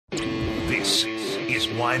This is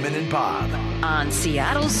Wyman and Bob. On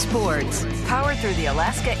Seattle Sports, powered through the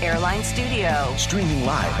Alaska Airlines Studio. Streaming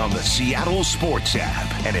live on the Seattle Sports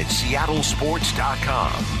app and at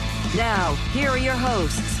seattlesports.com. Now, here are your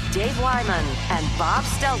hosts, Dave Wyman and Bob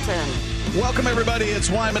Stelton. Welcome, everybody. It's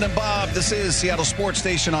Wyman and Bob. This is Seattle Sports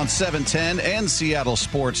Station on 710 and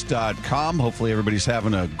seattlesports.com. Hopefully everybody's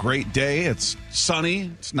having a great day. It's sunny.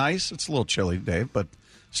 It's nice. It's a little chilly, Dave, but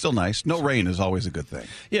still nice. No rain is always a good thing.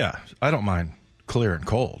 Yeah, I don't mind clear and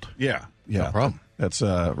cold. Yeah. No problem. That's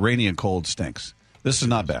rainy and cold stinks. This is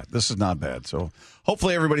not bad. So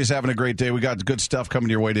hopefully everybody's having a great day. We got good stuff coming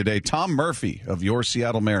your way today. Tom Murphy of your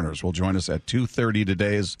Seattle Mariners will join us at 2:30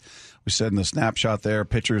 today. As we said in the snapshot there,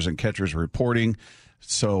 pitchers and catchers reporting.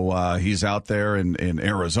 So he's out there in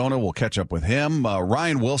Arizona. We'll catch up with him.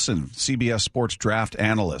 Ryan Wilson, CBS Sports draft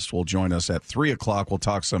analyst, will join us at 3 o'clock. We'll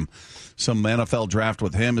talk some NFL draft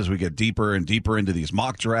with him as we get deeper and deeper into these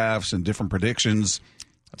mock drafts and different predictions.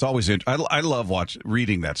 It's always I love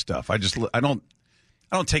reading that stuff. I don't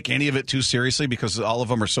take any of it too seriously because all of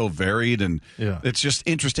them are so varied, and it's just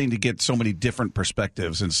interesting to get so many different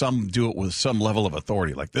perspectives, and some do it with some level of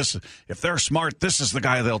authority. Like this, if they're smart, this is the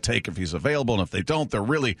guy they'll take if he's available, and if they don't, they're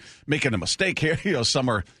really making a mistake here. Some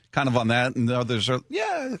are kind of on that, and others are,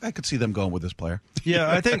 I could see them going with this player. Yeah,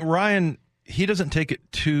 I think Ryan, he doesn't take it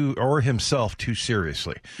himself too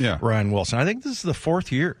seriously. Yeah, Ryan Wilson. I think this is the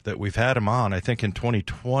fourth year that we've had him on. I think in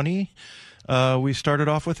 2020. We started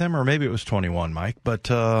off with him, or maybe it was 21, Mike.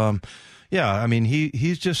 But, I mean,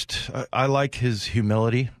 he's just I like his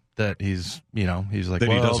humility that he's like, that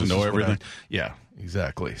he doesn't know everything. Yeah,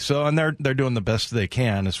 exactly. So, and they're doing the best they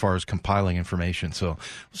can as far as compiling information. So we'll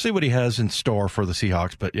see what he has in store for the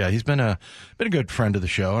Seahawks. But, yeah, he's been a good friend of the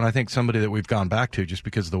show, and I think somebody that we've gone back to just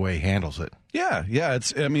because of the way he handles it. Yeah.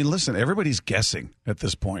 Listen, everybody's guessing at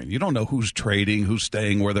this point. You don't know who's trading, who's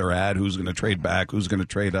staying where they're at, who's going to trade back, who's going to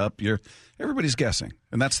trade up. Everybody's guessing,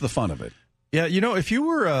 and that's the fun of it. Yeah, if you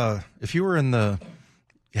were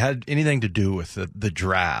had anything to do with the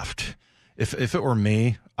draft, if it were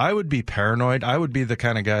me, I would be paranoid. I would be the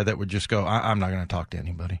kind of guy that would just go, I'm not going to talk to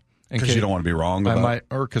anybody. Because you don't want to be wrong about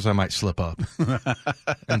or because I might slip up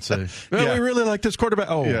and say, we really like this quarterback.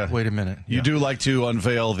 Oh, wait a minute. You do like to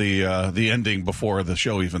unveil the ending before the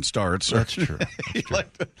show even starts. That's true. You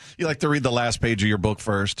like to read the last page of your book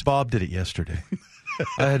first. Bob did it yesterday.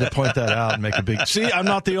 I had to point that out and make a big... See, I'm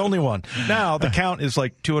not the only one. Now, the count is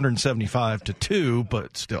like 275-2,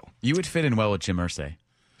 but still. You would fit in well with Jim Irsay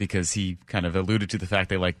because he kind of alluded to the fact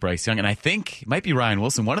they like Bryce Young. And I think it might be Ryan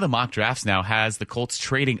Wilson. One of the mock drafts now has the Colts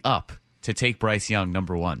trading up to take Bryce Young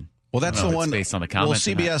number one. Well, that's the one... based on the comments.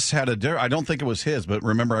 Well, CBS had I don't think it was his, but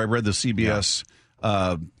remember I read the CBS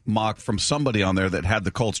mock from somebody on there that had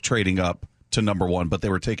the Colts trading up to number one, but they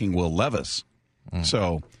were taking Will Levis.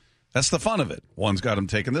 So... that's the fun of it. One's got him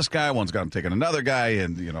taking this guy, one's got him taking another guy,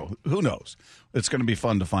 and, who knows? It's going to be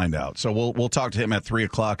fun to find out. So we'll talk to him at 3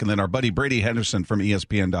 o'clock, and then our buddy Brady Henderson from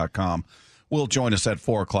ESPN.com will join us at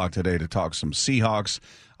 4 o'clock today to talk some Seahawks.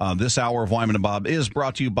 This hour of Wyman and Bob is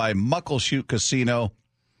brought to you by Muckleshoot Casino.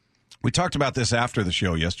 We talked about this after the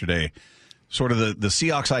show yesterday. Sort of the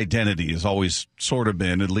Seahawks identity has always sort of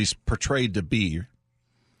been, at least portrayed to be,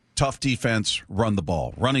 tough defense, run the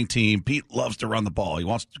ball. Running team, Pete loves to run the ball. He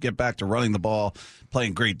wants to get back to running the ball,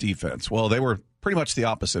 playing great defense. Well, they were pretty much the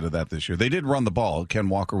opposite of that this year. They did run the ball. Ken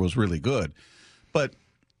Walker was really good. But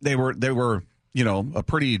they were a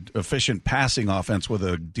pretty efficient passing offense with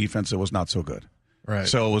a defense that was not so good. Right.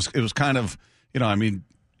 So it was kind of,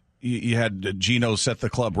 you had Geno set the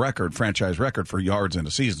club record, franchise record for yards in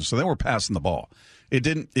a season. So they were passing the ball. It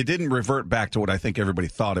didn't revert back to what I think everybody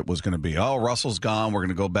thought it was going to be. Oh, Russell's gone. We're going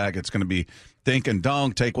to go back. It's going to be think and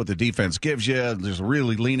dunk, take what the defense gives you. There's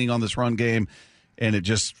really leaning on this run game. And it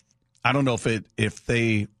just, I don't know if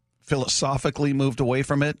they philosophically moved away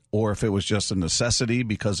from it or if it was just a necessity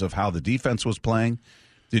because of how the defense was playing.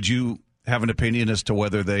 Did you have an opinion as to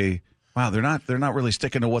whether they're not really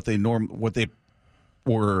sticking to what they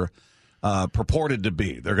were purported to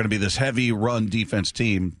be? They're going to be this heavy run defense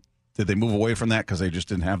team. Did they move away from that because they just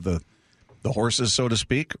didn't have the horses, so to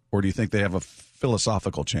speak? Or do you think they have a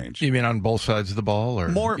philosophical change? You mean on both sides of the ball? Or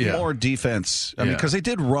More defense. I mean, because they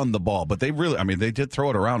did run the ball, but they did throw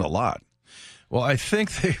it around a lot. Well, I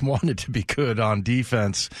think they wanted to be good on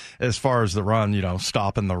defense as far as the run,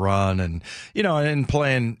 stopping the run and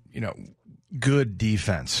playing, good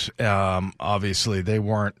defense. Obviously, they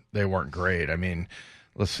weren't great. I mean,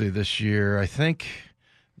 let's see, this year, I think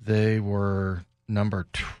they were number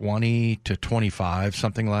 20 to 25,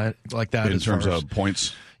 something like that. In terms of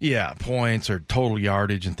points? Yeah, points or total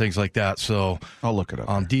yardage and things like that. So I'll look it up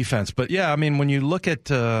on defense. But yeah, I mean, when you look at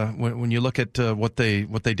when you look at what they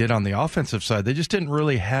did on the offensive side, they just didn't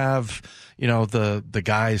really have the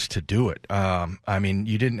guys to do it. I mean,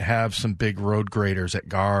 you didn't have some big road graders at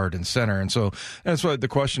guard and center, and so that's why the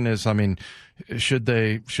question is. I mean, should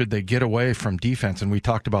they get away from defense? And we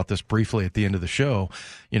talked about this briefly at the end of the show.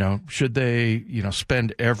 Should they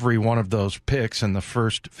spend every one of those picks in the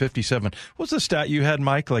first 57? What's the stat you had,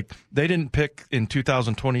 Mike? Like they didn't pick in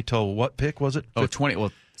 2020 till what pick was it? 20.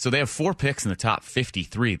 Well, so they have 4 picks in the top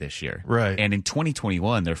 53 this year. Right. And in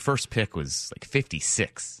 2021, their first pick was like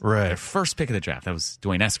 56. Right. Their first pick of the draft. That was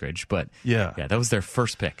Dwayne Eskridge, but yeah, that was their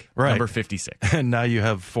first pick. Right. Number 56. And now you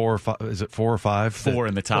have 4 or 5. Is it 4 or 5? 4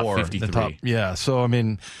 in the top 53. Yeah. So I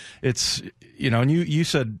mean, it's and you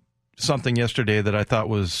said something yesterday that I thought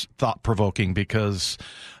was thought provoking because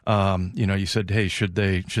you said, hey, should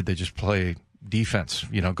they just play defense,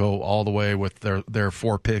 go all the way with their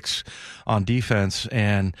 4 picks on defense.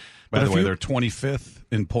 And by the way, they're 25th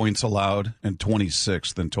in points allowed and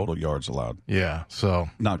 26th in total yards allowed. Yeah, so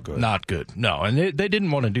not good. No, and they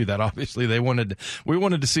didn't want to do that. Obviously, we wanted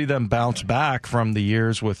to see them bounce back from the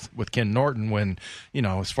years with Ken Norton when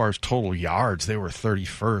as far as total yards, they were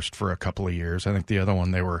 31st for a couple of years. I think the other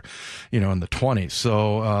one they were in the 20s.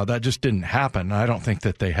 So that just didn't happen. I don't think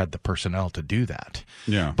that they had the personnel to do that.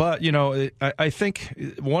 Yeah, but I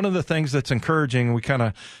think one of the things that's encouraging, we kind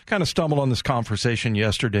of stumbled on this conversation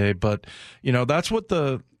yesterday, but that's what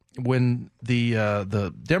when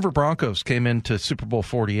the Denver Broncos came into Super Bowl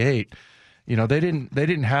 48, they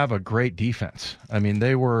didn't have a great defense. I mean,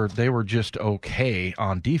 they were just okay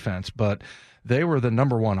on defense, but they were the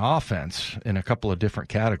number 1 offense in a couple of different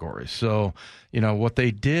categories. So, what they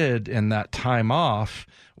did in that time off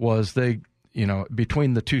was they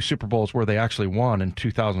between the 2 Super Bowls where they actually won in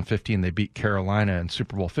 2015, they beat Carolina in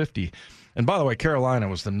Super Bowl 50. And by the way, Carolina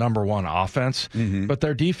was the number 1 offense, but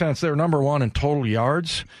their defense, they were number 1 in total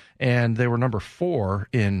yards, and they were number 4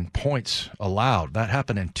 in points allowed. That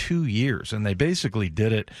happened in 2 years, and they basically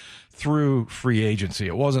did it through free agency.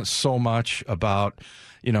 It wasn't so much about,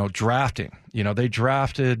 drafting. They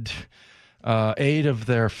drafted 8 of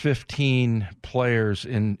their 15 players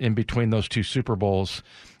in between those 2 Super Bowls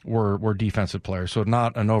were defensive players, so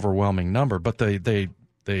not an overwhelming number, but they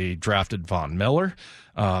drafted Von Miller.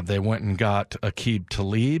 They went and got Aqib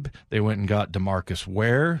Talib. They went and got DeMarcus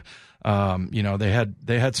Ware.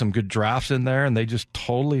 They had some good drafts in there, and they just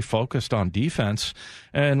totally focused on defense.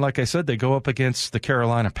 And like I said, they go up against the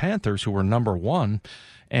Carolina Panthers, who were number 1,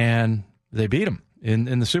 and they beat them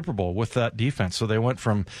in the Super Bowl with that defense. So they went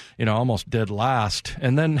from almost dead last,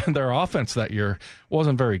 and then their offense that year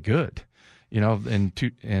wasn't very good.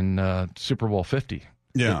 In Super Bowl 50.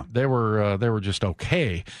 Yeah, they were just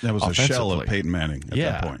okay. That was a shell of Peyton Manning at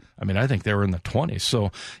that point. I mean, I think they were in the 20s.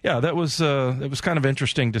 So yeah, that was it was kind of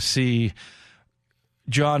interesting to see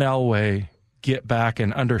John Elway get back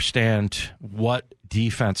and understand what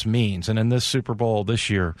defense means. And in this Super Bowl this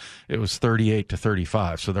year, it was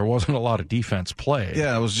 38-35, so there wasn't a lot of defense played.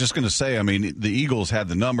 Yeah, I was just going to say, I mean, the Eagles had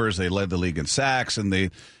the numbers; they led the league in sacks, and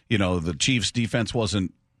the Chiefs' defense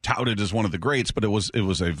wasn't touted as one of the greats, but it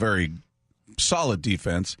was a very solid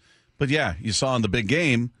defense. But yeah, you saw in the big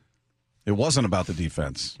game, it wasn't about the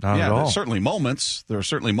defense. Not at all. There are certainly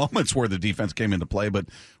moments where the defense came into play, but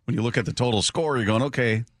when you look at the total score, you're going,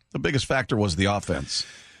 okay, the biggest factor was the offense.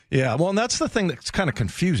 Yeah, well, and that's the thing that's kind of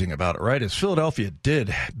confusing about it, right, is Philadelphia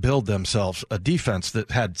did build themselves a defense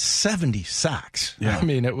that had 70 sacks. Yeah. I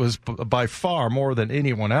mean, it was by far more than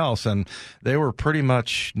anyone else, and they were pretty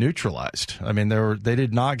much neutralized. I mean, they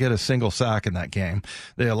did not get a single sack in that game.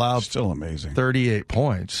 They allowed still amazing 38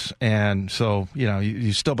 points, and so,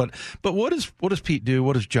 you still, but what does Pete do?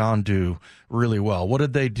 What does John do really well? What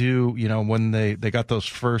did they do, when they got those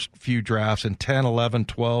first few drafts in 10, 11,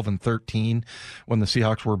 12, and 13, when the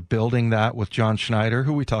Seahawks were building that with John Schneider,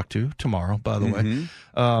 who we talk to tomorrow, by the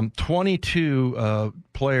way. 22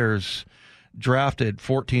 players drafted,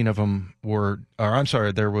 14 of them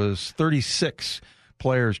there was 36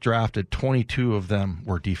 players drafted, 22 of them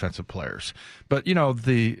were defensive players. But,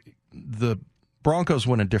 the Broncos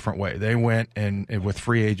went a different way. They went and with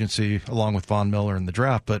free agency along with Von Miller in the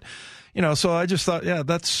draft. But, so I just thought, yeah,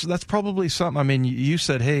 that's probably something. I mean, you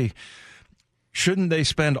said, hey, shouldn't they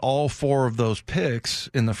spend all 4 of those picks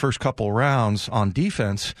in the first couple rounds on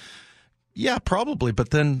defense? Yeah, probably.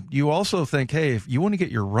 But then you also think, hey, if you want to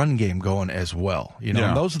get your run game going as well, and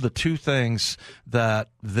those are the two things that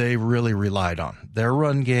they really relied on. Their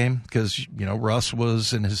run game, because, Russ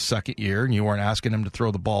was in his second year and you weren't asking him to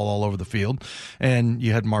throw the ball all over the field. And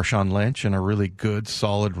you had Marshawn Lynch and a really good,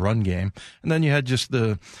 solid run game. And then you had just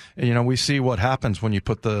we see what happens when you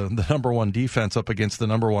put the number one defense up against the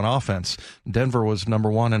number one offense. Denver was number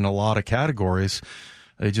one in a lot of categories.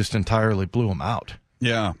 They just entirely blew them out.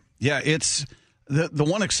 Yeah. Yeah, it's the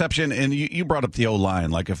one exception, and you brought up the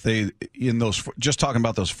O-line. Like if they just talking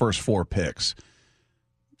about those first 4 picks,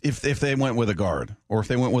 if they went with a guard or if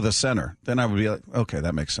they went with a center, then I would be like, okay,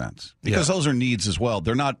 that makes sense because those are needs as well.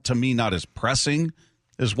 They're not, to me, not as pressing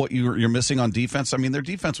as what you're missing on defense. I mean, their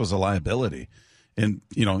defense was a liability, and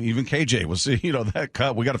even KJ was that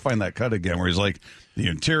cut. We got to find that cut again where he's like, the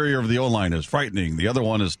interior of the O-line is frightening. The other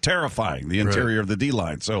one is terrifying, the interior of the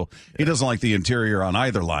D-line. So he doesn't like the interior on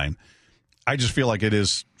either line. I just feel like it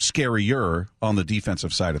is scarier on the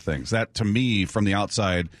defensive side of things. That, to me, from the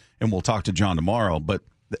outside, and we'll talk to John tomorrow,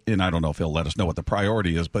 and I don't know if he'll let us know what the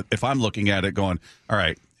priority is, but if I'm looking at it going, all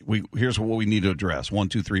right, here's what we need to address. 1,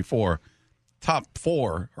 2, 3, 4. Top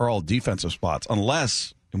 4 are all defensive spots,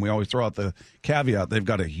 unless, and we always throw out the caveat, they've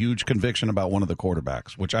got a huge conviction about one of the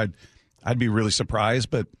quarterbacks, which I'd be really surprised,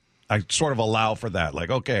 but I sort of allow for that. Like,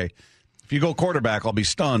 okay, if you go quarterback, I'll be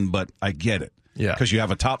stunned, but I get it. Yeah. Because you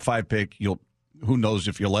have a top 5 pick. Who knows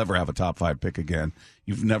if you'll ever have a top 5 pick again.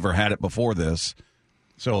 You've never had it before this.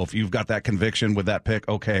 So if you've got that conviction with that pick,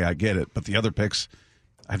 okay, I get it. But the other picks,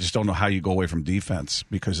 I just don't know how you go away from defense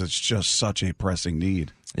because it's just such a pressing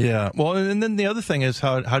need. Yeah. Well, and then the other thing is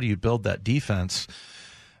how do you build that defense?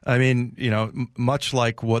 I mean, much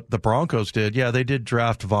like what the Broncos did, they did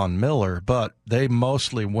draft Von Miller, but they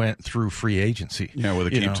mostly went through free agency. Yeah,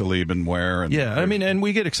 with Aqib Talib and Ware. And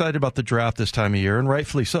we get excited about the draft this time of year, and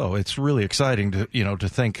rightfully so. It's really exciting to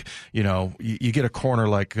think, you get a corner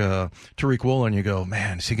like Tariq Woolen, you go,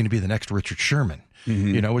 man, is he going to be the next Richard Sherman?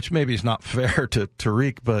 Mm-hmm. Which maybe is not fair to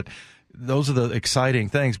Tariq, but those are the exciting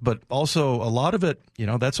things, but also a lot of it,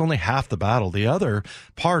 that's only half the battle. The other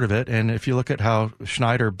part of it, and if you look at how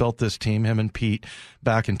Schneider built this team, him and Pete,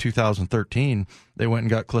 back in 2013, they went and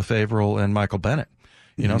got Cliff Averill and Michael Bennett.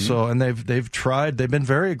 So, and they've been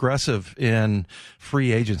very aggressive in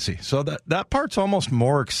free agency. So that part's almost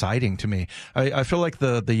more exciting to me. I feel like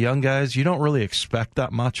the young guys, you don't really expect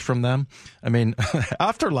that much from them. I mean,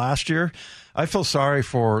 after last year, I feel sorry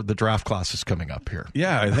for the draft classes coming up here.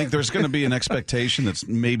 Yeah, I think there's going to be an expectation that's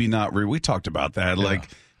maybe not real. We talked about that. Yeah. Like,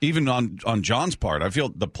 even on John's part, I feel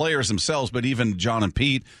the players themselves, but even John and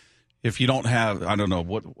Pete, if you don't have, I don't know,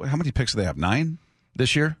 how many picks do they have? 9?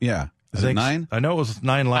 This year? Yeah. Is it 9? I know it was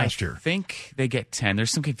 9 last year. I think they get 10.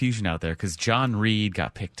 There's some confusion out there because John Reed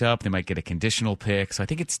got picked up. They might get a conditional pick, so I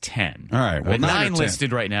think it's 10. All right. Well, 9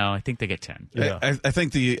 listed right now. I think they get 10. Yeah. I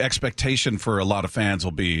think the expectation for a lot of fans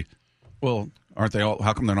will be, well, aren't they all?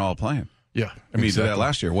 How come they're not all playing? Yeah. I mean, you did that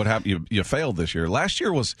last year. What happened? You failed this year. Last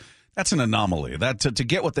year that's an anomaly. That to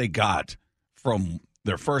get what they got from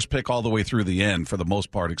their first pick all the way through the end, for the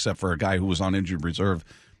most part, except for a guy who was on injured reserve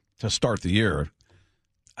to start the year.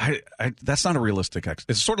 That's not a realistic.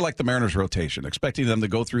 It's sort of like the Mariners rotation, expecting them to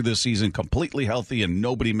go through this season completely healthy and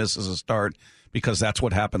nobody misses a start because that's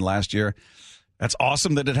what happened last year. That's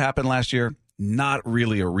awesome that it happened last year. Not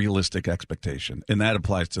really a realistic expectation, and that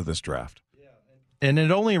applies to this draft. And it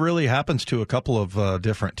only really happens to a couple of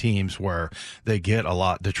different teams where they get a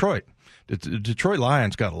lot. Detroit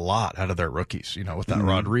Lions got a lot out of their rookies, with that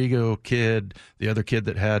Rodrigo kid, the other kid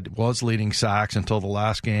that was leading sacks until the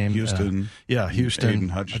last game. Houston.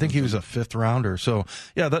 Houston. I think he was a 5th rounder. So,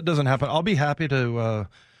 that doesn't happen. I'll be happy to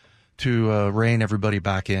rein everybody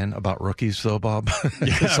back in about rookies, though, Bob.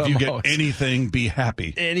 If you get anything, be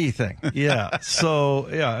happy. Anything. Yeah. So,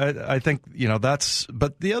 I think, that's,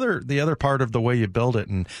 but the other part of the way you build it,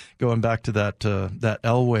 and going back to that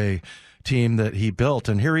Elway team that he built,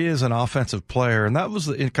 and here he is, an offensive player, and that was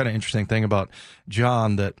the kind of interesting thing about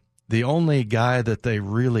John, that the only guy that they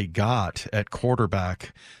really got at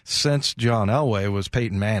quarterback since John Elway was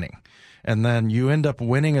Peyton Manning. And then you end up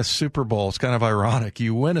winning a Super Bowl. It's kind of ironic.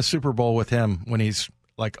 You win a Super Bowl with him when he's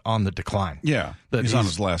like on the decline. Yeah, he's on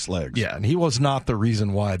his last legs. Yeah, and he was not the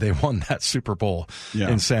reason why they won that Super Bowl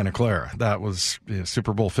in Santa Clara. That was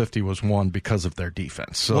Super Bowl 50 was won because of their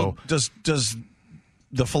defense. So does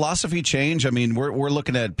the philosophy change? I mean, we're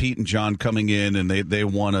looking at Pete and John coming in, and they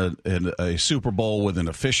won a Super Bowl with an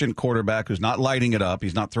efficient quarterback who's not lighting it up.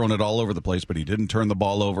 He's not throwing it all over the place, but he didn't turn the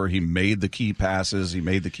ball over. He made the key passes. He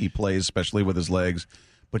made the key plays, especially with his legs.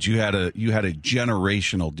 But you had a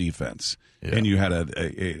generational defense, and you had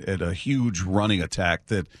a huge running attack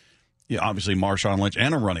that obviously Marshawn Lynch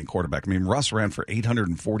and a running quarterback. I mean, Russ ran for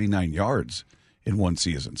 849 yards in one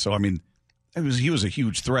season. So, I mean, he was a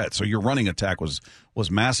huge threat. So your running attack was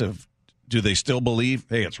massive. Do they still believe,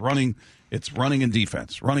 hey, it's running and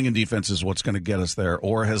defense. Running and defense is what's going to get us there.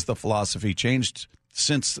 Or has the philosophy changed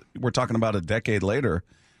since we're talking about a decade later?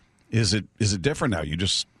 Is it different now?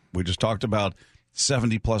 We just talked about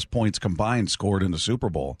 70-plus points combined scored in the Super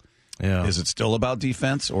Bowl. Yeah. Is it still about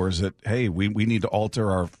defense, or is it, hey, we need to alter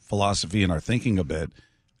our philosophy and our thinking a bit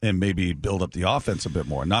and maybe build up the offense a bit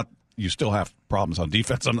more? Not you still have problems on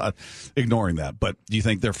defense. I'm not ignoring that. But do you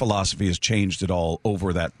think their philosophy has changed at all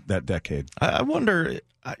over that decade? I wonder.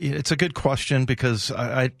 It's a good question because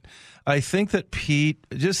I think that Pete,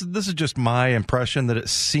 this is just my impression, that it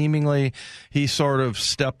seemingly he sort of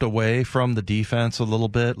stepped away from the defense a little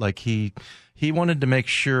bit. Like he wanted to make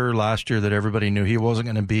sure last year that everybody knew he wasn't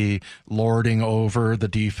going to be lording over the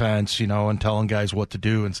defense, and telling guys what to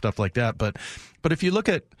do and stuff like that. But if you look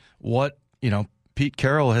at what, Pete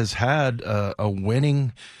Carroll has had a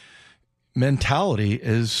winning mentality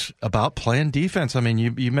is about playing defense. I mean,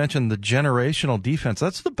 you mentioned the generational defense.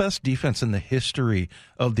 That's the best defense in the history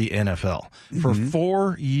of the NFL for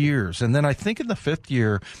 4 years. And then I think in the fifth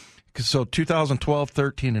year, so 2012,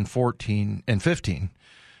 13, and 14, and 15,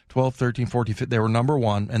 12, 13, 14, 15, they were number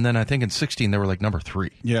one. And then I think in 16, they were like number 3.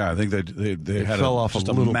 Yeah, I think they had fell off just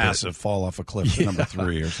a massive fall off a cliff to number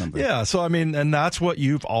 3 or something. Yeah, so I mean, and that's what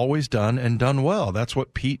you've always done and done well. That's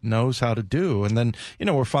what Pete knows how to do. And then,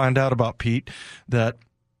 we'll find out about Pete that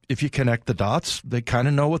if you connect the dots, they kind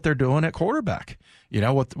of know what they're doing at quarterback.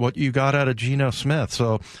 What you got out of Geno Smith.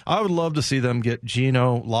 So I would love to see them get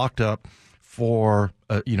Geno locked up for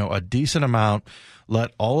a decent amount.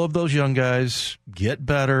 Let all of those young guys get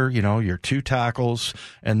better, your 2 tackles,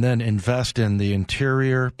 and then invest in the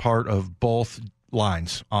interior part of both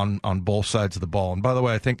lines on both sides of the ball. And by the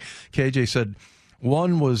way, I think KJ said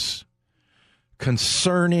one was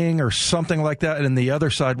concerning or something like that, and the other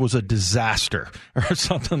side was a disaster or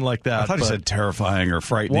something like that. I thought he said terrifying or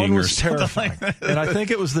frightening. One was or something terrifying, like that. And I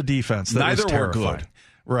think it was the defense that Neither was were terrifying. good.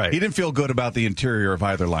 Right. He didn't feel good about the interior of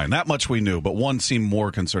either line. That much we knew, but one seemed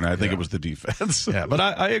more concerning. I think it was the defense. Yeah, but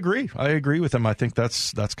I agree. I agree with him. I think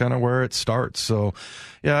that's kind of where it starts. So,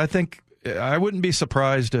 yeah, I think I wouldn't be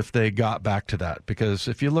surprised if they got back to that, because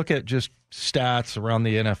if you look at just stats around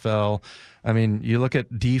the NFL, I mean, you look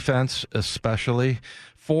at defense especially,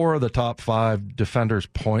 4 of the top 5 defenders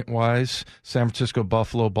point-wise, San Francisco,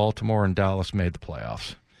 Buffalo, Baltimore, and Dallas made the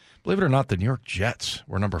playoffs. Believe it or not, the New York Jets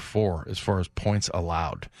were number 4 as far as points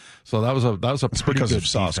allowed. So that was a pretty because good of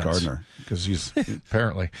Sauce defense. Gardner, because he's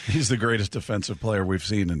apparently he's the greatest defensive player we've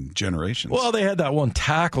seen in generations. Well, they had that one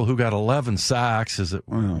tackle who got 11 sacks. Is it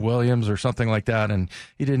Williams or something like that? And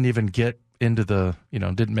he didn't even get into the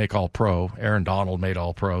didn't make All-Pro. Aaron Donald made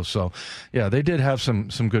All-Pro. So yeah, they did have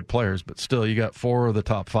some good players, but still, you got 4 of the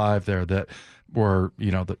top 5 there that were,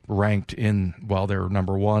 that ranked in, they were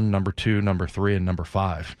number 1, number 2, number 3, and number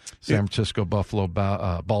 5. San Francisco, Buffalo,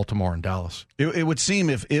 Baltimore, and Dallas. It would seem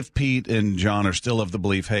if Pete and John are still of the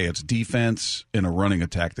belief, hey, it's defense and a running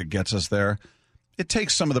attack that gets us there, it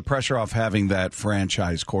takes some of the pressure off having that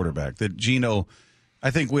franchise quarterback. That Geno, I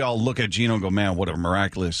think we all look at Geno and go, man, what a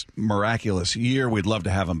miraculous year. We'd love to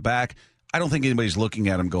have him back. I don't think anybody's looking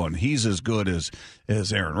at him going, he's as good as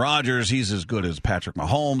Aaron Rodgers. He's as good as Patrick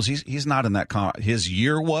Mahomes. He's not in that. His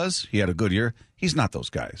year he had a good year. He's not those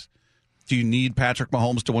guys. Do you need Patrick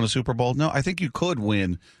Mahomes to win a Super Bowl? No, I think you could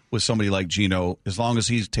win with somebody like Geno as long as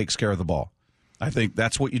he takes care of the ball. I think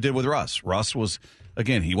that's what you did with Russ. Russ was,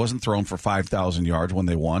 again, he wasn't thrown for 5,000 yards when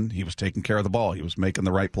they won. He was taking care of the ball. He was making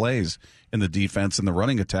the right plays in the defense, and the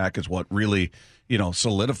running attack is what really,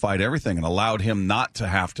 solidified everything and allowed him not to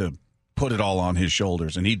have to put it all on his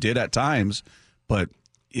shoulders, and he did at times. But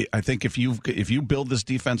I think if you build this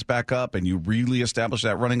defense back up and you really establish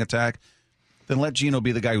that running attack, then let Geno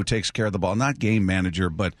be the guy who takes care of the ball. Not game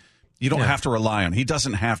manager, but you don't have to rely on. He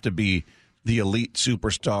doesn't have to be the elite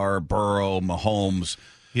superstar, Burrow, Mahomes.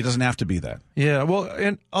 He doesn't have to be that. Yeah, well,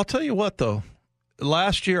 and I'll tell you what, though.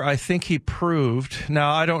 Last year, I think he proved.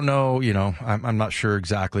 Now, I don't know, I'm not sure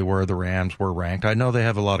exactly where the Rams were ranked. I know they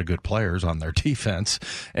have a lot of good players on their defense.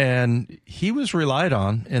 And he was relied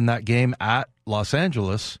on in that game at Los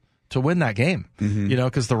Angeles win that game.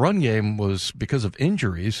 Because the run game was, because of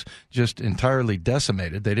injuries, just entirely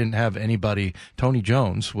decimated. They didn't have anybody. Tony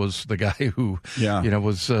Jones was the guy who,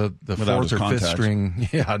 was the Without fourth or fifth string.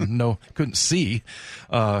 Couldn't see,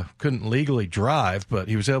 couldn't legally drive, but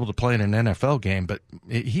he was able to play in an NFL game. But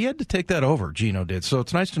he had to take that over. Geno did. So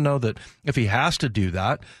it's nice to know that if he has to do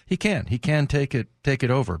that, he can take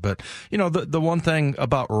it over. But the one thing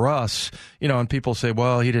about Russ, and people say,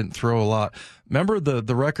 well, he didn't throw a lot. Remember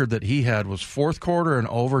the record that he had was fourth quarter and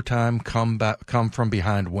overtime come from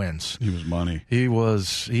behind wins. He was money.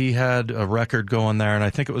 He had a record going there, and I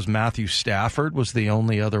think it was Matthew Stafford was the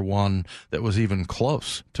only other one that was even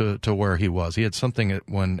close to where he was. He had something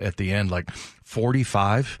at the end, like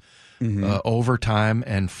 45 overtime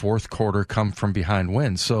and fourth quarter come from behind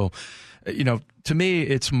wins. So, to me,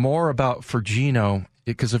 it's more about for Geno,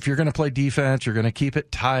 because if you're going to play defense, you're going to keep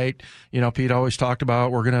it tight. Pete always talked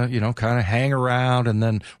about we're going to, kind of hang around and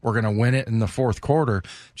then we're going to win it in the fourth quarter.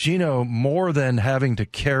 Geno, more than having to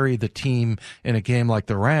carry the team in a game like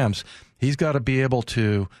the Rams, he's got to be able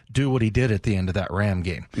to do what he did at the end of that Ram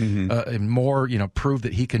game, and more, prove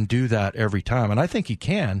that he can do that every time. And I think he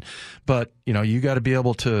can, but you got to be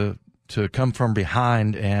able to come from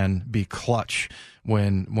behind and be clutch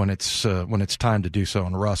when it's time to do so,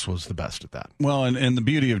 and Russ was the best at that. Well, and the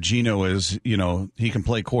beauty of Geno is, he can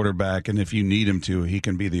play quarterback, and if you need him to, he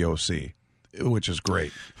can be the OC, which is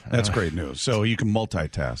great. That's great news. So you can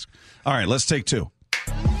multitask. All right, let's take two.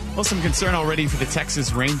 Well, some concern already for the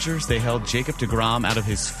Texas Rangers. They held Jacob deGrom out of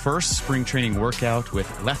his first spring training workout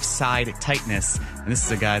with left side tightness. And this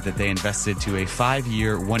is a guy that they invested to a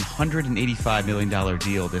 5-year, $185 million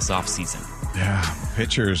deal this offseason. Yeah,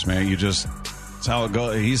 pitchers, man, that's how it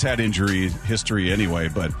goes. He's had injury history anyway,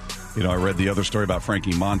 but I read the other story about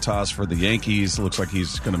Frankie Montas for the Yankees. Looks like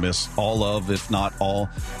he's going to miss part of, if not all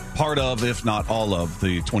of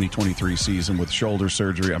the 2023 season with shoulder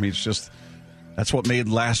surgery. I mean, it's just, that's what made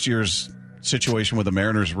last year's situation with the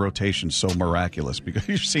Mariners rotation so miraculous, because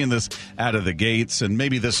you're seeing this out of the gates, and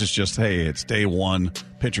maybe this is just, hey, it's day one,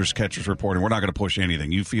 pitchers, catchers reporting. We're not going to push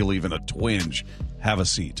anything. You feel even a twinge, have a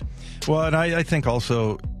seat. Well, and I think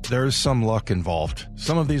also there's some luck involved.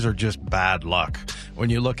 Some of these are just bad luck. When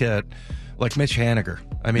you look at, like, Mitch Haniger,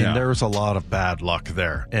 I mean, there was a lot of bad luck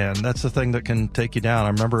there, and that's the thing that can take you down. I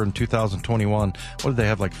remember in 2021, what did they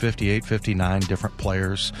have, like 58, 59 different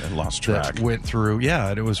players that lost track, that went through. Yeah,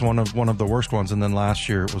 and it was one of the worst ones, and then last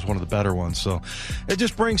year it was one of the better ones. So it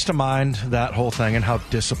just brings to mind that whole thing and how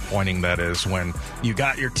disappointing that is when you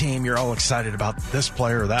got your team, you're all excited about this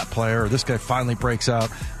player or that player, or this guy finally breaks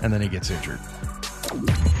out, and then he gets injured.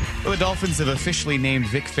 Well, the Dolphins have officially named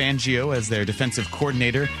Vic Fangio as their defensive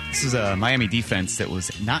coordinator. This is a Miami defense that was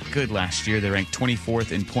not good last year. They ranked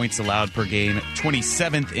 24th in points allowed per game,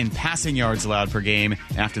 27th in passing yards allowed per game.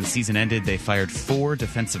 After the season ended, they fired 4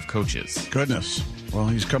 defensive coaches. Goodness. Well,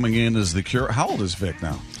 he's coming in as the cure. How old is Vic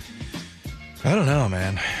now? I don't know,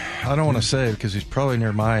 man. I don't want to say, because he's probably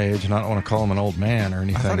near my age, and I don't want to call him an old man or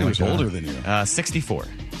anything. I thought he was older than you. 64.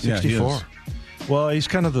 64. Yeah, well, he's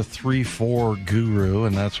kind of the 3-4 guru,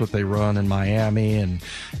 and that's what they run in Miami. And,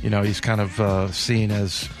 he's kind of seen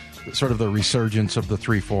as sort of the resurgence of the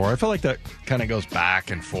 3-4. I feel like that kind of goes back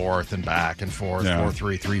and forth and back and forth,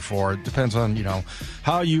 4-3, 3-4. It depends on,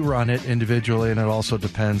 how you run it individually, and it also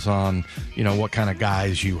depends on, what kind of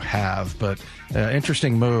guys you have. But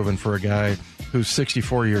interesting move, and for a guy who's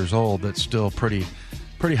 64 years old, that's still pretty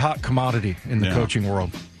hot commodity in the coaching world.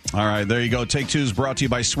 All right, there you go. Take Two is brought to you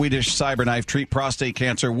by Swedish Cyberknife. Treat prostate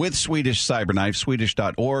cancer with Swedish Cyberknife.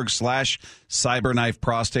 Swedish.org/Cyberknife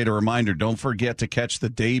Prostate. A reminder, don't forget to catch the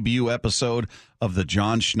debut episode of the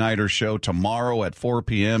John Schneider Show tomorrow at 4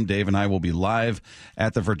 p.m. Dave and I will be live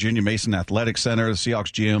at the Virginia Mason Athletic Center. The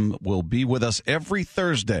Seahawks GM will be with us every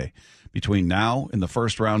Thursday between now and the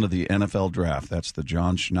first round of the NFL Draft. That's the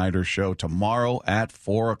John Schneider Show tomorrow at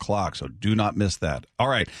 4 o'clock, so do not miss that. All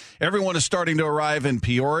right, everyone is starting to arrive in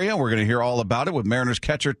Peoria. We're going to hear all about it with Mariners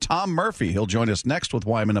catcher Tom Murphy. He'll join us next with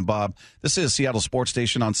Wyman and Bob. This is Seattle Sports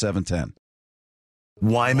Station on 710.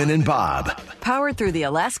 Wyman and Bob. Powered through the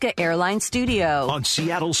Alaska Airlines Studio. On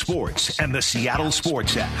Seattle Sports and the Seattle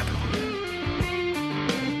Sports app.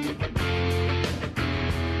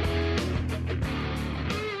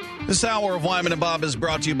 This hour of Wyman and Bob is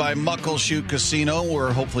brought to you by Muckleshoot Casino.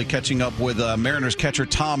 We're hopefully catching up with Mariners catcher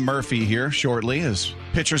Tom Murphy here shortly as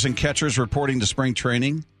pitchers and catchers reporting to spring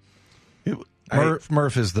training.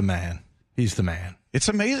 Murph is the man. He's the man. It's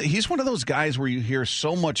amazing. He's one of those guys where you hear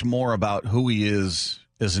so much more about who he is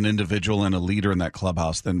as an individual and a leader in that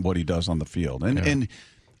clubhouse than what he does on the field. And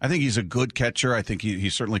I think he's a good catcher. I think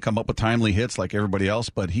he's certainly come up with timely hits like everybody else,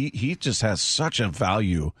 but he just has such a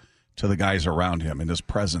value to the guys around him, and his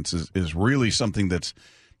presence is really something that's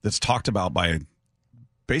talked about by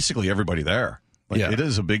basically everybody there. It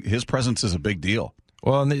is his presence is a big deal.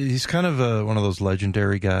 Well, and he's kind of one of those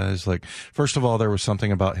legendary guys. Like, first of all, there was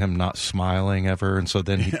something about him not smiling ever, and so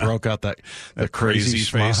then he broke out that crazy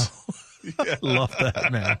smile. I love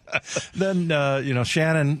that, man. Then,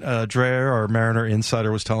 Shannon Dreher, our Mariner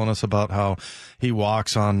insider, was telling us about how he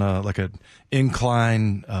walks on like an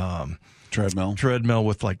incline treadmill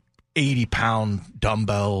with like 80-pound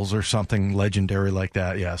dumbbells or something legendary like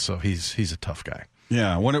that. Yeah, so he's a tough guy.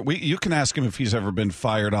 Yeah, you can ask him if he's ever been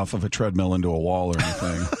fired off of a treadmill into a wall or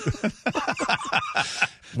anything.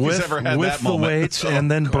 With the weights and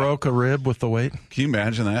then broke a rib with the weight. Can you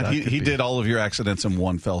imagine that? He did all of your accidents in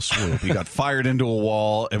one fell swoop. He got fired into a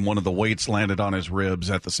wall, and one of the weights landed on his ribs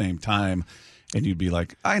at the same time. And you'd be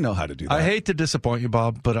like, I know how to do that. I hate to disappoint you,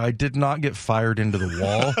 Bob, but I did not get fired into the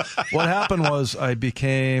wall. What happened was I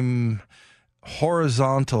became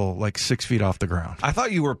horizontal, like 6 feet off the ground. I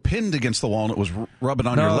thought you were pinned against the wall and it was rubbing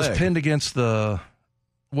on your leg. No, I was pinned against the...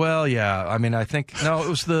 Well, yeah. I mean, I think... No, it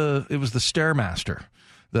was the Stairmaster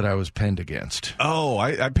that I was pinned against. Oh,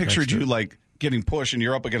 I pictured you like getting pushed and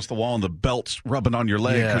you're up against the wall and the belt's rubbing on your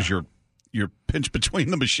leg because you're pinched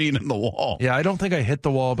between the machine and the wall. Yeah, I don't think I hit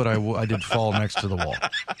the wall, but I did fall next to the wall.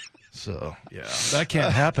 So, yeah, that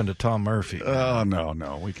can't happen to Tom Murphy. Oh,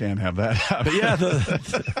 no, we can't have that happen. But yeah,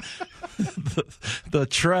 the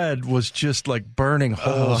tread was just like burning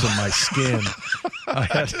holes in my skin. I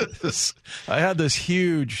had this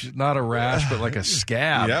huge, not a rash, but like a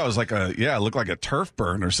scab. Yeah, it was like it looked like a turf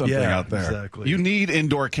burn or something out there. Exactly. You need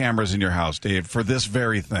indoor cameras in your house, Dave, for this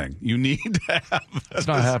very thing. You need to have It's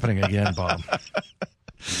not happening again, Bob.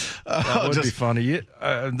 That would be funny.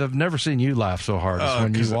 I've never seen you laugh so hard as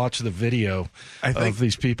when you watch the video of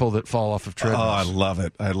these people that fall off of treadmills. Oh, I love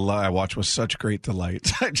it. I watch with such great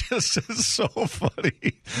delight. It's so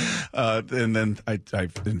funny. And then I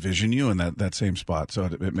envision you in that same spot, so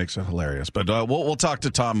it makes it hilarious. But we'll talk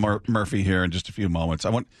to Tom Murphy here in just a few moments.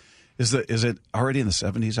 Is it already in the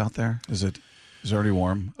 70s out there? Is it already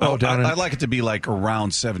warm? I'd like it to be like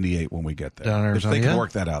around 78 when we get there. Down in Arizona, if they can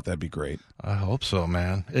work that out, that'd be great. I hope so,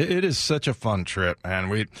 man. It is such a fun trip, man.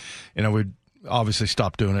 We obviously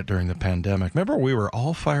stopped doing it during the pandemic. Remember, we were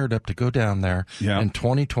all fired up to go down there in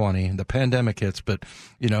 2020. The pandemic hits, but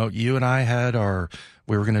you and I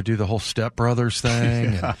we were going to do the whole Step Brothers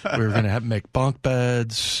thing, and we were going to make bunk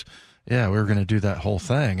beds. Yeah, we were going to do that whole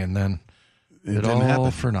thing, and then. It all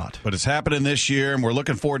happen. For naught. But it's happening this year, and we're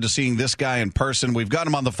looking forward to seeing this guy in person. We've got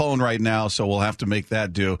him on the phone right now, so we'll have to make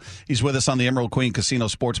that do. He's with us on the Emerald Queen Casino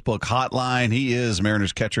Sportsbook hotline. He is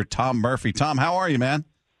Mariners catcher Tom Murphy. Tom, how are you, man?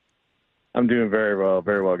 I'm doing very well,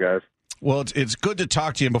 guys. Well, it's good to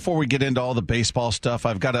talk to you. And before we get into all the baseball stuff,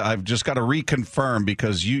 I've just got to reconfirm,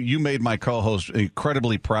 because you made my co-host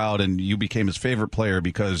incredibly proud, and you became his favorite player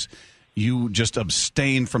because you just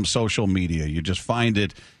abstain from social media. You just find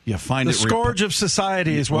it. The scourge of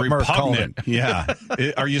society is what Murph called it. Yeah.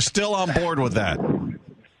 Are you still on board with that?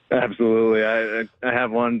 Absolutely. I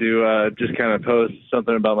have one to just kind of post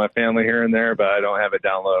something about my family here and there, but I don't have it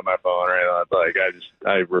downloaded on my phone or anything.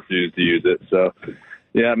 I refuse to use it. So,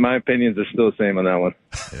 yeah, my opinions are still the same on that one.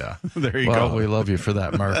 Yeah. There you go. Well, we love you for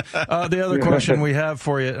that, Murph. The other question we have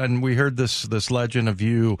for you, and we heard this legend of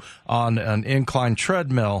you on an incline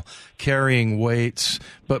treadmill carrying weights,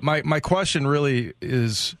 but my question really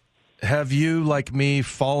is, have you, like me,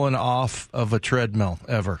 fallen off of a treadmill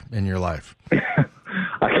ever in your life?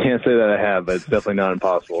 I can't say that I have, but it's definitely not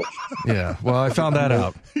impossible. Yeah, well, I found that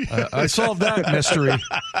out. I solved that mystery.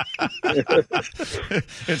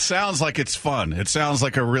 It sounds like it's fun. It sounds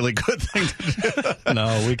like a really good thing to do.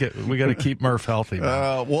 No, we got to keep Murph healthy.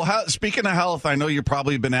 Speaking of health, I know you've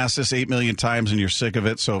probably been asked this 8 million times and you're sick of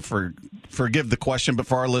it, so forgive the question, but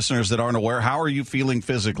for our listeners that aren't aware, how are you feeling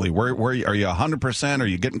physically? Where are you 100%? Are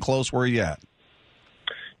you getting close? Where are you at?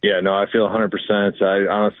 Yeah, no, I feel 100%.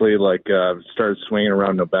 I honestly started swinging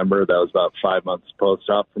around November. That was about 5 months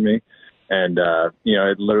post-op for me. And,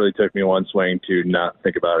 it literally took me one swing to not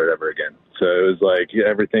think about it ever again. So it was like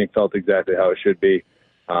everything felt exactly how it should be.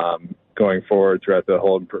 Going forward throughout the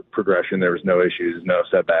whole progression, there was no issues, no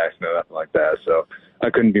setbacks, no nothing like that. So I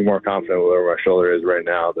couldn't be more confident with where my shoulder is right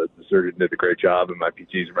now. The surgeon did a great job, and my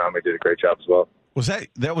PTs around me did a great job as well. Was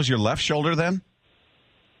that was your left shoulder then?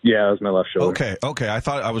 Yeah, it was my left shoulder. Okay.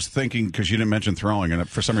 I was thinking, because you didn't mention throwing, and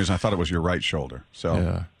for some reason I thought it was your right shoulder. So,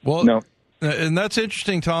 yeah. Well, no. And that's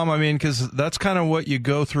interesting, Tom. I mean, because that's kind of what you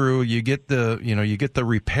go through. You get the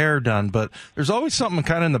repair done, but there's always something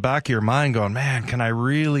kind of in the back of your mind going, man, can I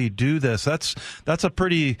really do this? It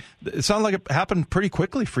sounds like it happened pretty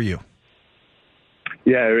quickly for you.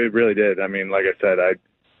 Yeah, it really did. I mean, like I said,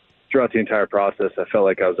 throughout the entire process, I felt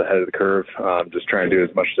like I was ahead of the curve, just trying to do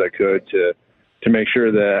as much as I could to make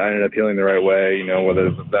sure that I ended up healing the right way, you know, whether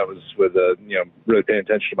that was with, really paying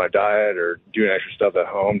attention to my diet or doing extra stuff at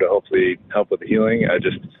home to hopefully help with the healing. I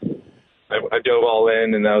dove all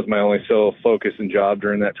in, and that was my only sole focus and job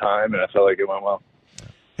during that time, and I felt like it went well.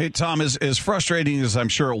 Hey, Tom, as frustrating as I'm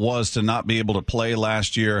sure it was to not be able to play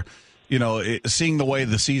last year, you know, seeing the way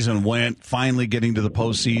the season went, finally getting to the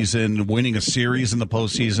postseason, winning a series in the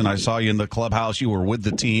postseason. I saw you in the clubhouse. You were with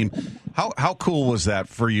the team. How cool was that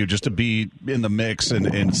for you just to be in the mix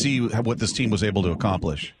and see what this team was able to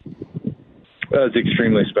accomplish? Well, it's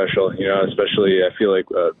extremely special, you know, especially I feel like,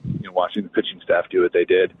 watching the pitching staff do what they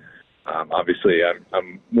did. Obviously,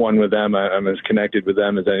 I'm one with them. I'm as connected with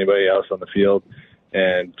them as anybody else on the field.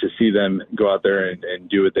 And to see them go out there and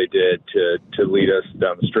do what they did to lead us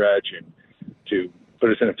down the stretch and to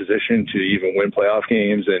put us in a position to even win playoff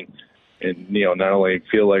games and not only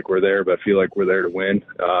feel like we're there, but feel like we're there to win,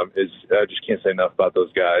 I just can't say enough about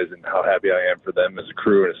those guys and how happy I am for them as a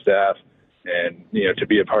crew and a staff. And, to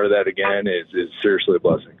be a part of that again is seriously a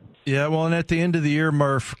blessing. Yeah, well, and at the end of the year,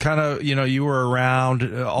 Murph, kind of, you were around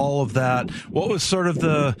all of that. What was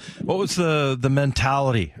the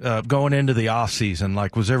mentality going into the off season?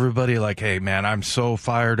 Like, was everybody like, "Hey, man, I'm so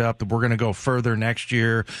fired up that we're going to go further next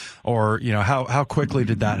year," or how quickly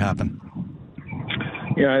did that happen?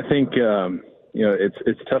 I think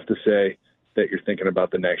it's tough to say that you're thinking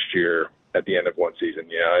about the next year at the end of one season.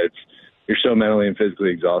 You're so mentally and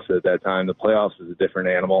physically exhausted at that time. The playoffs is a different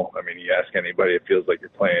animal. I mean, you ask anybody, it feels like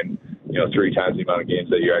you're playing, 3 times the amount of games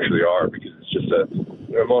that you actually are, because it's just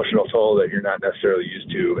an emotional toll that you're not necessarily used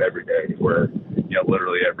to every day, where,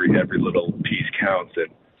 literally every little piece counts.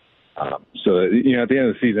 And so, at the end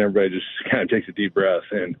of the season, everybody just kind of takes a deep breath.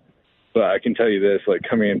 But I can tell you this, like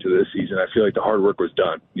coming into this season, I feel like the hard work was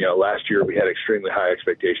done. Last year we had extremely high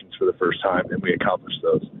expectations for the first time, and we accomplished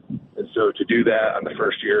those. And so to do that on the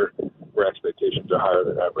first year where expectations are higher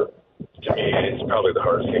than ever, to me, it's probably the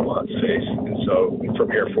hardest game we'll have to face. And so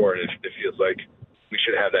from here forward, it feels like we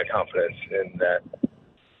should have that confidence in that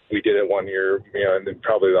we did it one year, and then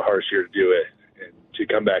probably the hardest year to do it. And to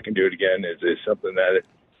come back and do it again is something that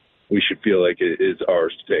we should feel like it is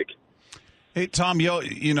ours to take. Hey, Tom,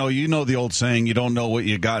 you know the old saying, you don't know what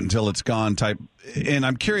you got until it's gone type. And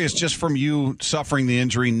I'm curious, just from you suffering the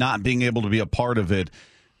injury, not being able to be a part of it,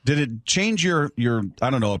 did it change your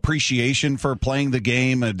appreciation for playing the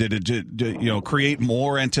game? Did it create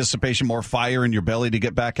more anticipation, more fire in your belly to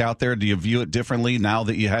get back out there? Do you view it differently now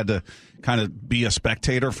that you had to kind of be a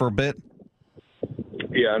spectator for a bit?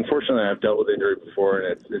 Yeah, unfortunately, I've dealt with injury before,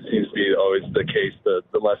 and it seems to be always the case. The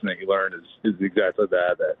lesson that you learn is exactly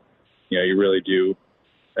that you really do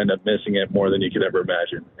end up missing it more than you could ever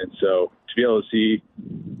imagine. And so to be able to see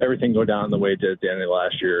everything go down the way it did at the end of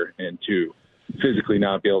last year, and to physically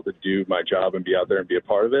not be able to do my job and be out there and be a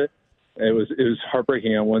part of it, it was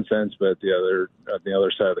heartbreaking on one sense, but the other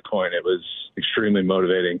side of the coin, it was extremely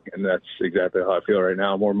motivating. And that's exactly how I feel right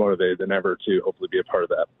now, more motivated than ever to hopefully be a part of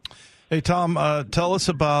that. Hey, Tom, tell us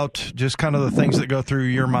about just kind of the things that go through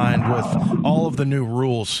your mind with all of the new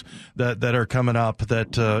rules that are coming up,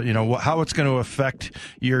 that, how it's going to affect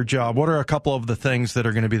your job. What are a couple of the things that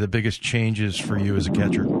are going to be the biggest changes for you as a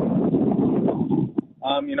catcher?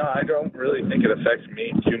 I don't really think it affects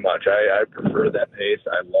me too much. I prefer that pace.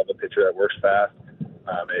 I love a pitcher that works fast.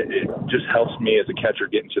 It just helps me as a catcher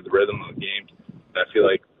get into the rhythm of the game. And I feel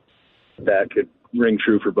like that could ring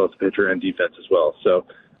true for both pitcher and defense as well. So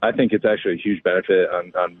I think it's actually a huge benefit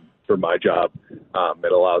for my job.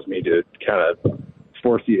 It allows me to kind of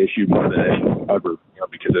force the issue more than anything ever,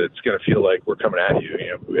 because it's going to feel like we're coming at you.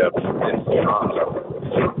 We have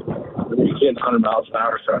we get 100 miles an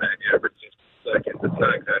hour thrown at you every second. It's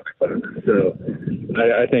not exactly fun. So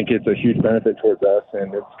I think it's a huge benefit towards us,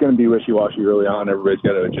 and it's going to be wishy-washy early on. Everybody's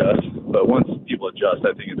got to adjust. But once people adjust,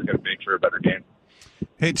 I think it's going to make for a better game.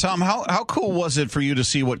 Hey, Tom, how cool was it for you to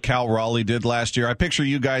see what Cal Raleigh did last year? I picture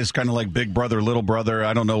you guys kind of like big brother, little brother.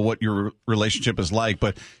 I don't know what your relationship is like,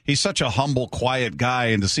 but he's such a humble, quiet guy.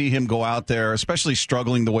 And to see him go out there, especially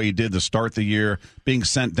struggling the way he did to start the year, being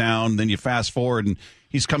sent down, then you fast forward, and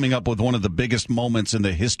he's coming up with one of the biggest moments in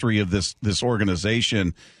the history of this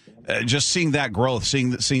organization. Just seeing that growth,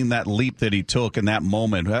 seeing that leap that he took in that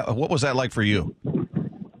moment, what was that like for you?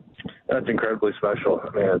 That's incredibly special. I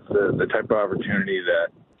mean, it's the type of opportunity that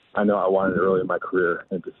I know I wanted early in my career,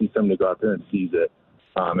 and to see somebody go out there and seize it,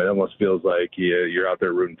 it almost feels like you're out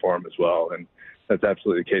there rooting for him as well. And that's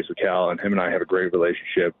absolutely the case with Cal. And him and I have a great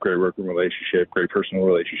relationship, great working relationship, great personal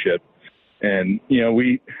relationship. And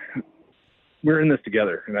we're in this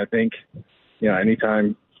together. And I think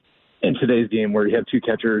anytime in today's game where you have two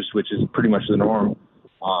catchers, which is pretty much the norm,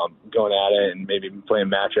 going at it and maybe playing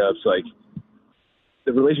matchups, like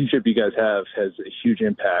the relationship you guys have has a huge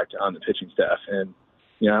impact on the pitching staff. And,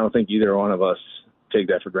 I don't think either one of us take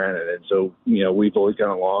that for granted. And so, we've always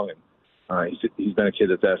gone along, and he's been a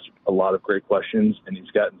kid that's asked a lot of great questions, and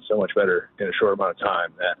he's gotten so much better in a short amount of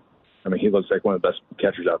time that, he looks like one of the best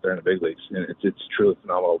catchers out there in the big leagues, and it's truly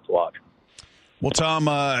phenomenal to watch. Well, Tom,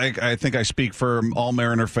 I think I speak for all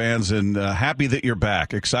Mariner fans, and happy that you're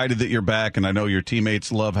back, excited that you're back, and I know your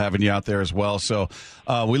teammates love having you out there as well. So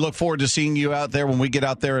we look forward to seeing you out there when we get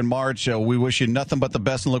out there in March. We wish you nothing but the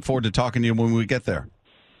best and look forward to talking to you when we get there.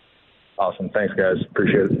 Awesome. Thanks, guys.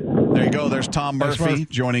 Appreciate it. There you go. There's Tom Murphy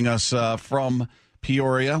joining us from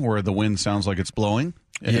Peoria, where the wind sounds like it's blowing.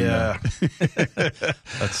 And, yeah.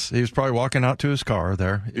 He was probably walking out to his car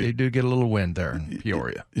there. He did get a little wind there in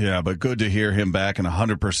Peoria. Yeah, but good to hear him back and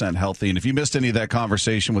 100% healthy. And if you missed any of that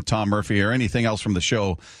conversation with Tom Murphy or anything else from the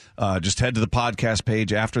show, just head to the podcast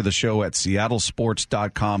page after the show at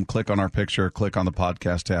seattlesports.com. Click on our picture, click on the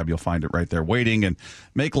podcast tab. You'll find it right there waiting. And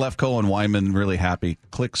make Lefko and Wyman really happy.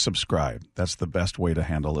 Click subscribe. That's the best way to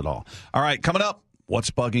handle it all. All right, coming up.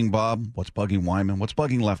 What's bugging Bob? What's bugging Wyman? What's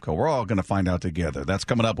bugging Lefko? We're all going to find out together. That's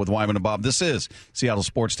coming up with Wyman and Bob. This is Seattle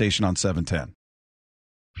Sports Station on 710.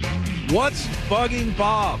 What's bugging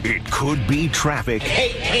Bob? It could be traffic.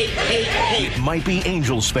 Hey. It might be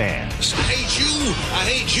Angels fans. I hate you.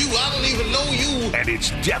 I don't even know you. And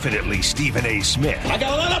it's definitely Stephen A. Smith. I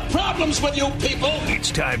got a lot of problems with you people.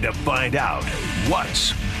 It's time to find out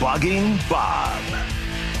what's bugging Bob.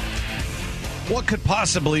 What could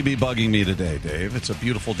possibly be bugging me today, Dave? It's a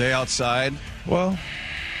beautiful day outside. Well,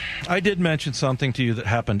 I did mention something to you that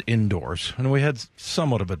happened indoors, and we had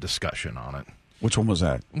somewhat of a discussion on it. Which one was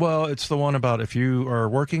that? Well, it's the one about if you are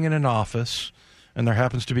working in an office and there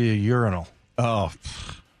happens to be a urinal. Oh.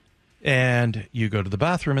 And you go to the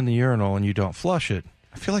bathroom in the urinal and you don't flush it.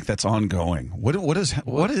 I feel like that's ongoing. What is that?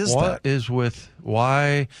 What is with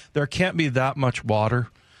why there can't be that much water?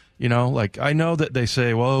 Like I know that they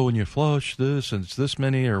say, well, when you flush this and it's this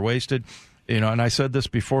many are wasted, and I said this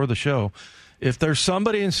before the show. If there's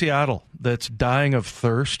somebody in Seattle that's dying of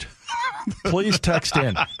thirst, please text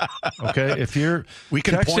in. Okay? If we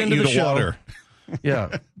can text point into you the to show, water.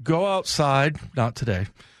 Yeah. Go outside, not today.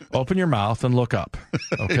 Open your mouth and look up.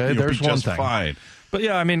 Okay? You'll There's be one just thing. Fine. But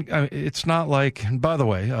yeah, it's not like, and by the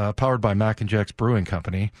way, powered by Mac and Jack's Brewing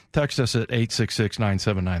Company, text us at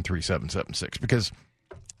 866-979-3776 because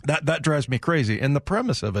that drives me crazy. And the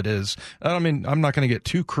premise of it is, I'm not going to get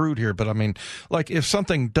too crude here, but like if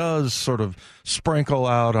something does sort of sprinkle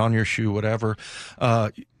out on your shoe, whatever,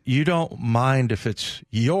 you don't mind if it's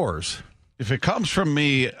yours. If it comes from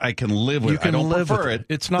me, I can live with it. You can I don't live prefer with it.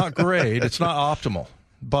 It's not great. It's not optimal,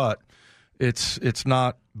 but it's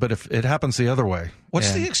not. But if it happens the other way,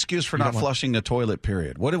 what's the excuse for not flushing the toilet?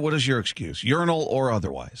 Period. What is your excuse, urinal or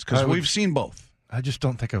otherwise? Because we've seen both. I just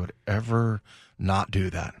don't think I would ever not do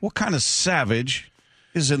that. What kind of savage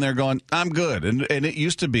is in there going, I'm good? And it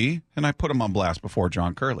used to be, and I put him on blast before,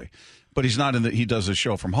 John Curley. But he's not he does his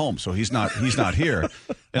show from home, so he's not here.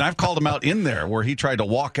 And I've called him out in there where he tried to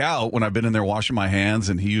walk out when I've been in there washing my hands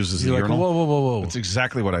and he uses the urinal. Whoa. That's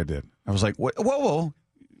exactly what I did. I was like, whoa.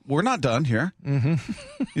 We're not done here. Mm-hmm.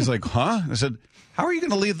 He's like, huh? I said, how are you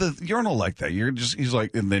going to leave the urinal like that? He's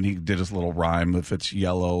like, and then he did his little rhyme. If it's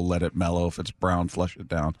yellow, let it mellow. If it's brown, flush it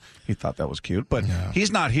down. He thought that was cute, but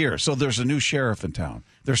he's not here. So there's a new sheriff in town.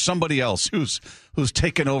 There's somebody else who's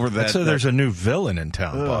taken over that. So there's a new villain in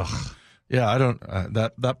town. Bob. Yeah, I don't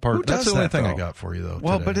that part. That's the only thing I got for you though.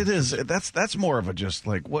 Well, today. but it is that's more of a just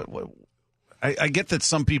like what. I get that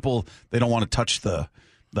some people they don't want to touch the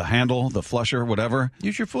handle, the flusher, whatever.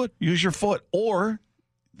 Use your foot. Or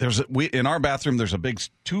in our bathroom, there's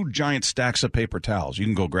two giant stacks of paper towels. You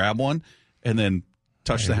can go grab one and then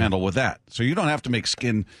touch the handle with that. So you don't have to make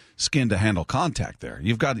skin to handle contact there.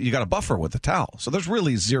 You got a buffer with the towel. So there's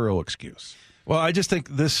really zero excuse. Well, I just think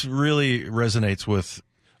this really resonates with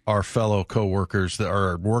our fellow coworkers that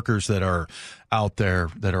are workers that are out there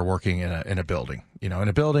that are working in a building. In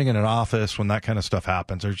a building, in an office, when that kind of stuff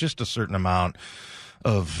happens, there's just a certain amount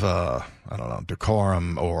of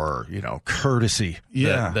decorum or courtesy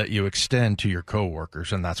that you extend to your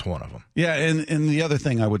coworkers, and that's one of them. Yeah, and the other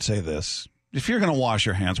thing I would say this: if you're going to wash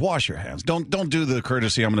your hands, wash your hands. Don't do the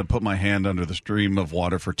courtesy. I'm going to put my hand under the stream of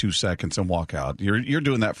water for 2 seconds and walk out. You're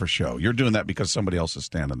doing that for show. You're doing that because somebody else is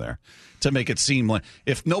standing there to make it seem like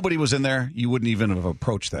if nobody was in there, you wouldn't even have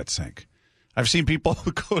approached that sink. I've seen people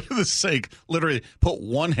go to the sink, literally put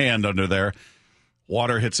one hand under there,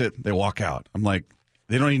 water hits it, they walk out. I'm like,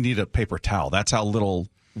 they don't even need a paper towel. That's how little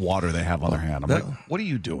water they have on their hand. I'm like, what are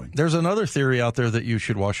you doing? There's another theory out there that you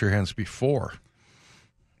should wash your hands before.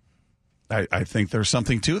 I think there's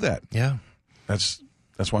something to that. Yeah. That's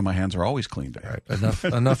why my hands are always clean, Dave. Right.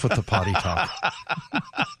 Enough with the potty talk.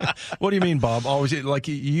 What do you mean, Bob? Always like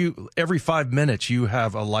you every 5 minutes you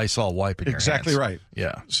have a Lysol wipe in your hands. Exactly right.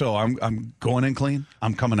 Yeah. So I'm going in clean.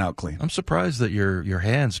 I'm coming out clean. I'm surprised that your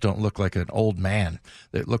hands don't look like an old man.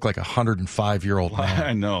 They look like a 105-year-old man.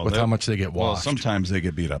 I know. With how much they get washed. Well, sometimes they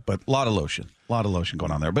get beat up, but a lot of lotion. A lot of lotion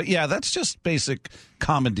going on there. But yeah, that's just basic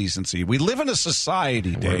common decency. We live in a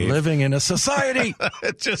society, Dave. We're living in a society.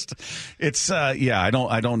 I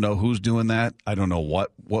don't know who's doing that. I don't know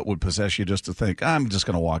what would possess you just to think, I'm just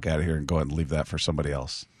going to walk out of here and go ahead and leave that for somebody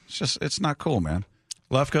else. It's not cool, man.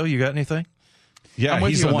 Lefko, you got anything? Yeah,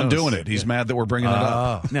 he's the one doing it. He's mad that we're bringing it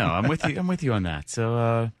up. No, I'm with you on that.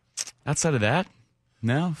 So outside of that,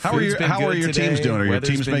 no. How are your teams doing? Are your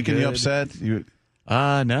teams making you upset? No.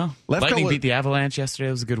 Lefko Lightning beat the Avalanche yesterday.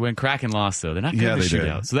 It was a good win. Kraken lost, though. They're not good at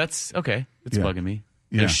shootout. So that's okay. It's bugging me.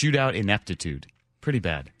 Their shootout ineptitude. Pretty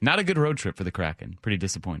bad. Not a good road trip for the Kraken. Pretty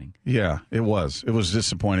disappointing. Yeah, it was. It was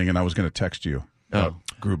disappointing, and I was going to text you.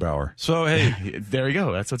 Grubauer. So, hey. There you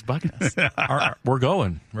go. That's what's bugging us. We're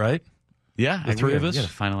going, right? Yeah. The three of us? We got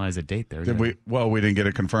to finalize a date there. Did we? Well, we didn't get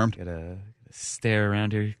it confirmed. Got to stare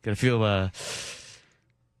around here. Got to feel,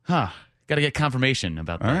 got to get confirmation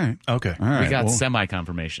about that. All right. Okay. All right. We got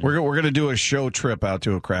semi-confirmation. We're going to do a show trip out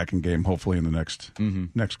to a Kraken game, hopefully in the next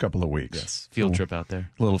couple of weeks. Yes. Field trip out there.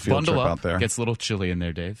 Little field Bundle trip up. out there. Gets a little chilly in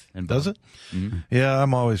there, Dave. And Does it? Mm-hmm. Yeah,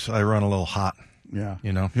 I run a little hot. Yeah.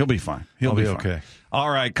 You know? He'll be fine. He'll be fine. okay. All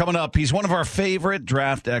right. Coming up, he's one of our favorite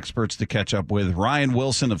draft experts to catch up with. Ryan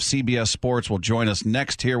Wilson of CBS Sports will join us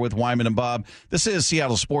next here with Wyman and Bob. This is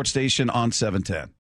Seattle Sports Station on 710.